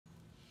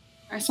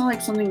I saw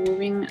like something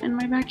moving in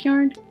my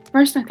backyard.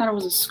 First I thought it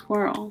was a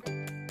squirrel.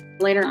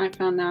 Later I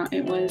found out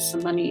it was a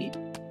bunny.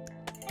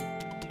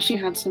 She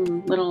had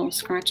some little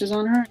scratches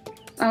on her.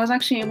 I was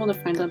actually able to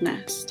find the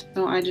nest,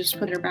 so I just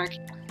put her back.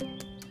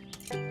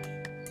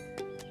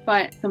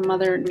 But the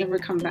mother never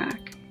come back.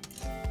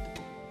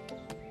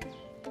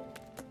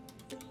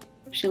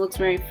 She looks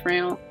very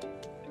frail.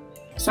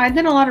 So I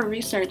did a lot of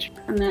research,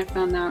 and then I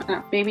found out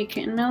that baby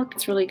kitten milk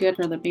is really good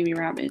for the baby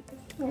rabbit.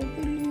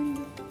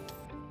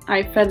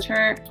 I fed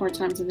her 4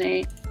 times a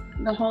day.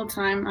 The whole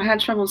time I had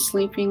trouble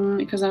sleeping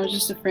because I was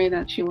just afraid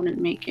that she wouldn't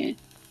make it.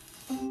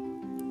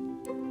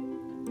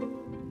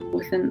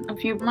 Within a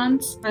few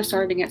months, I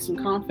started to get some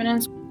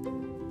confidence.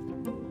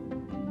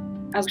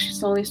 As she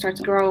slowly started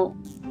to grow,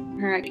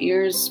 her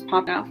ears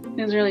popped out.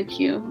 It was really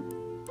cute.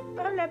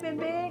 Hola,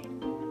 bebé.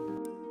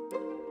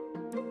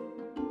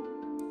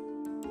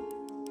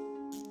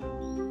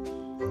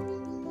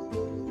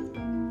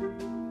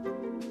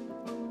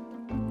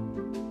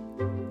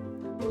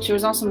 She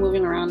was also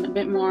moving around a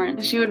bit more,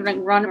 and she would like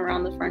run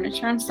around the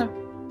furniture and stuff.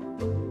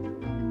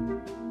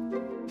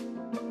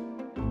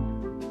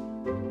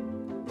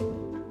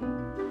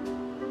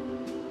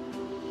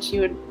 She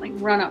would like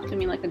run up to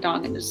me like a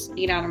dog and just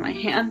eat out of my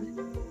hand.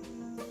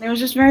 It was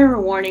just very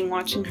rewarding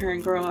watching her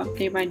grow up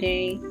day by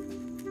day.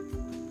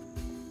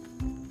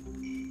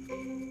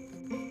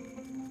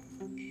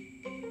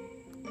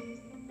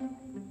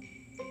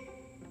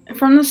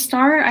 From the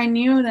start, I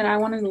knew that I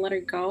wanted to let her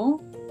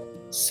go.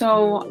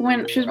 So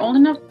when she was old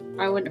enough,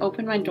 I would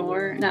open my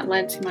door that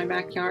led to my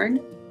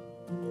backyard.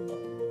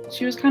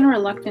 She was kind of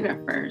reluctant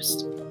at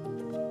first.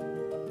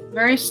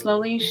 Very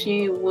slowly,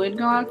 she would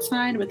go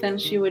outside, but then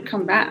she would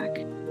come back.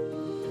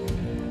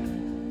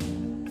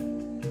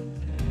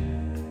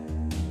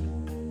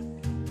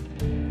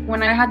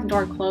 When I had the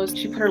door closed,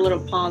 she put her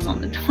little paws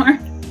on the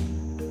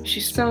door.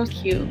 She's so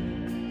cute.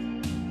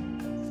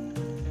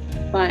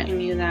 But I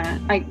knew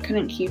that I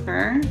couldn't keep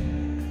her.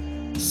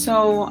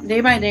 So day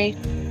by day,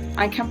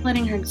 I kept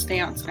letting her stay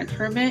outside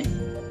for a bit.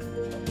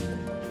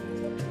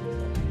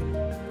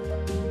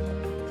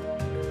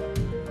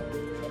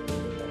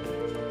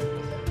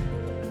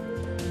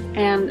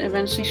 And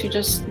eventually she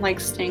just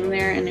liked staying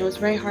there, and it was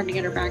very hard to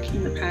get her back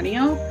in the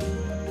patio.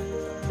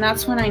 And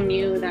that's when I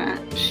knew that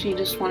she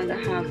just wanted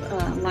to have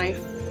a life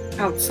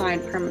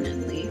outside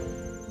permanently.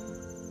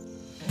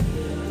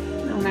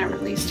 When I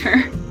released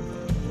her.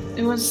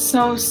 It was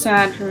so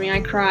sad for me. I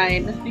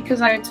cried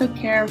because I took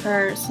care of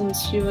her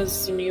since she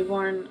was a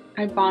newborn.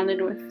 I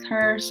bonded with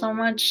her so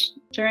much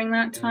during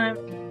that time,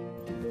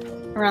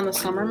 around the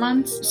summer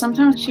months.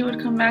 Sometimes she would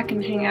come back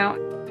and hang out,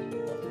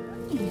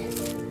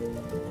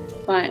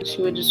 but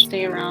she would just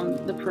stay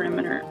around the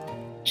perimeter.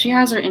 She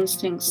has her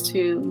instincts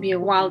to be a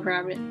wild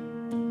rabbit.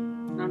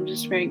 I'm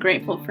just very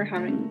grateful for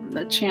having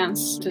the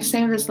chance to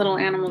save this little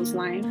animal's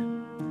life.